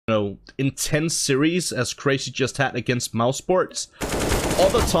know, intense series as Crazy just had against Mouse Sports.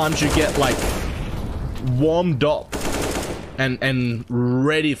 Other times you get, like, warmed up and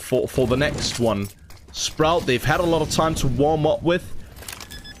ready for the next one. Sprout, they've had a lot of time to warm up with.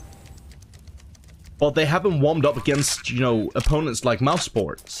 But they haven't warmed up against, you know, opponents like Mouse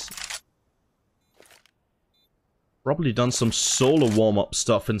Sports. Probably done some solo warm-up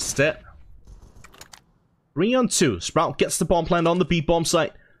stuff instead. 3-on-2. Sprout gets the bomb plant on the B bomb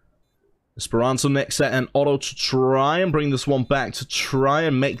site. Esperanto, Nexa, and Otto to try and bring this one back, to try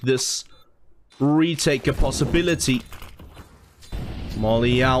and make this retake a possibility.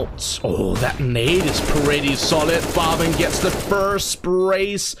 Molly out. Oh, that nade is pretty solid. faveN gets the first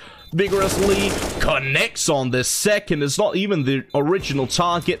brace vigorously, connects on the second. It's not even the original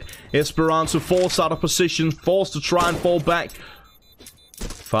target. Esperanto forced out of position, forced to try and fall back.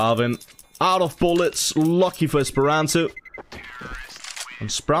 faveN out of bullets, lucky for Esperanto.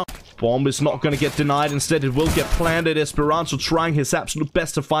 And Sprout, bomb is not going to get denied, instead it will get planted. Esperanto trying his absolute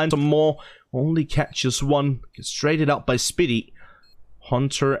best to find some more, only catches one, gets traded out by Spitty.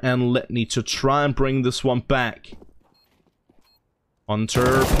 Hunter and Letney to try and bring this one back.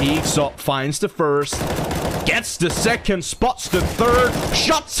 Hunter peeks up, finds the first, gets the second, spots the third,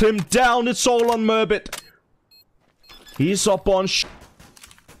 shuts him down. It's all on Merbit. He's up on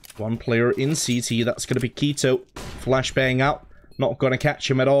one player in CT, that's going to be Keto. Flashbang out, not going to catch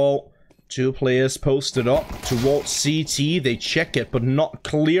him at all. Two players posted up towards CT. They check it, but not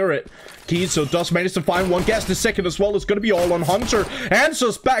clear it. Keto does manage to find one, gets the second as well. It's going to be all on Hunter.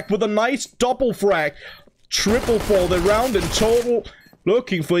 Answers back with a nice double frag. Triple for the round in total.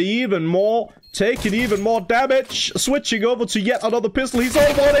 Looking for even more. Taking even more damage. Switching over to yet another pistol. He's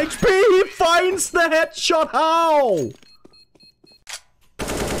all 1 HP. He finds the headshot. How?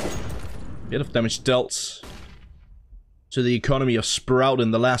 Bit of damage dealt to the economy of Sprout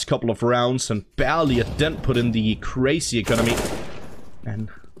in the last couple of rounds, and barely a dent put in the crazy economy. And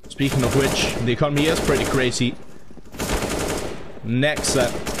speaking of which, the economy is pretty crazy. Nexa,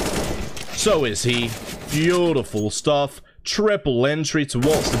 so is he. Beautiful stuff. Triple entry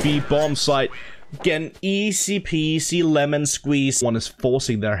towards the B bomb site. Again, easy peasy lemon squeeze. One is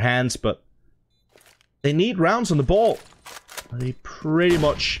forcing their hands, but they need rounds on the ball. They pretty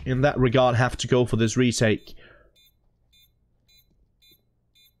much, in that regard, have to go for this retake.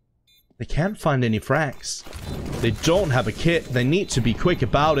 They can't find any frags. They don't have a kit. They need to be quick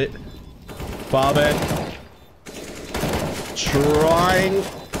about it. faveN trying.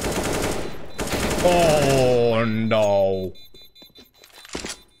 Oh no.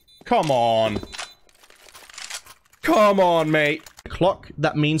 Come on. Come on, mate. Clock.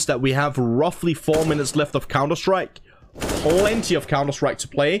 That means that we have roughly 4 minutes left of Counter-Strike. Plenty of Counter-Strike to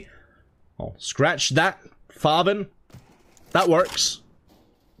play. Oh, scratch that. faveN. That works.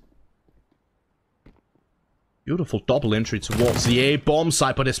 Beautiful double entry towards the A bomb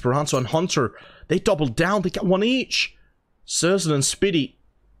site, but Esperanto and Hunter, they doubled down. They got one each. Surzen and Spitty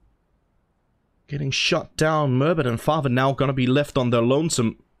getting shut down. Merbit and faveN now gonna be left on their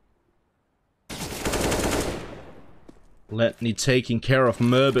lonesome. Letney taking care of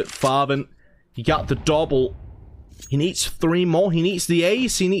Merbit. faveN, he got the double. He needs 3 more. He needs the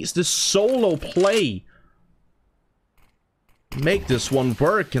ace. He needs the solo play. Make this one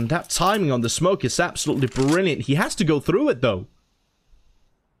work, and that timing on the smoke is absolutely brilliant. He has to go through it, though.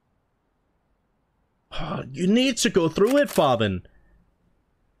 You need to go through it, faveN.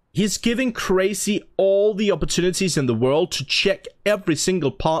 He's giving Crazy all the opportunities in the world to check every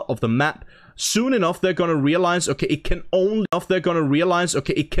single part of the map. Soon enough, they're gonna realize, okay, it can only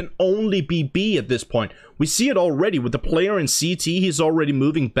be B at this point. We see it already with the player in CT. He's already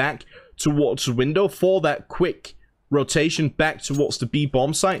moving back towards the window for that quick rotation back towards the B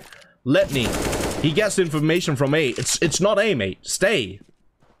bomb site. Letney, he gets information from A. It's not A, mate. Stay.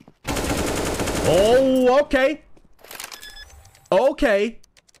 Oh, okay. Okay.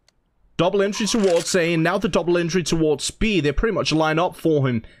 Double entry towards A, and now the double entry towards B. They pretty much line up for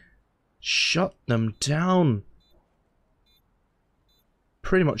him. Shut them down.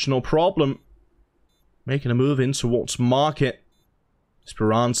 Pretty much no problem. Making a move in towards market.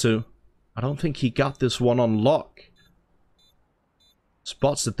 Esperanto, I don't think he got this one on lock.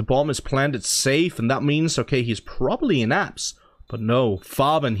 Spots that the bomb is planted safe, and that means, okay, he's probably in apps. But no,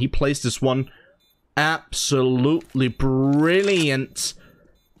 faveN, he placed this one absolutely brilliant.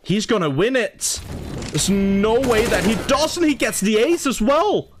 He's gonna win it. There's no way that he doesn't. He gets the ace as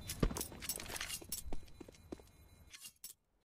well.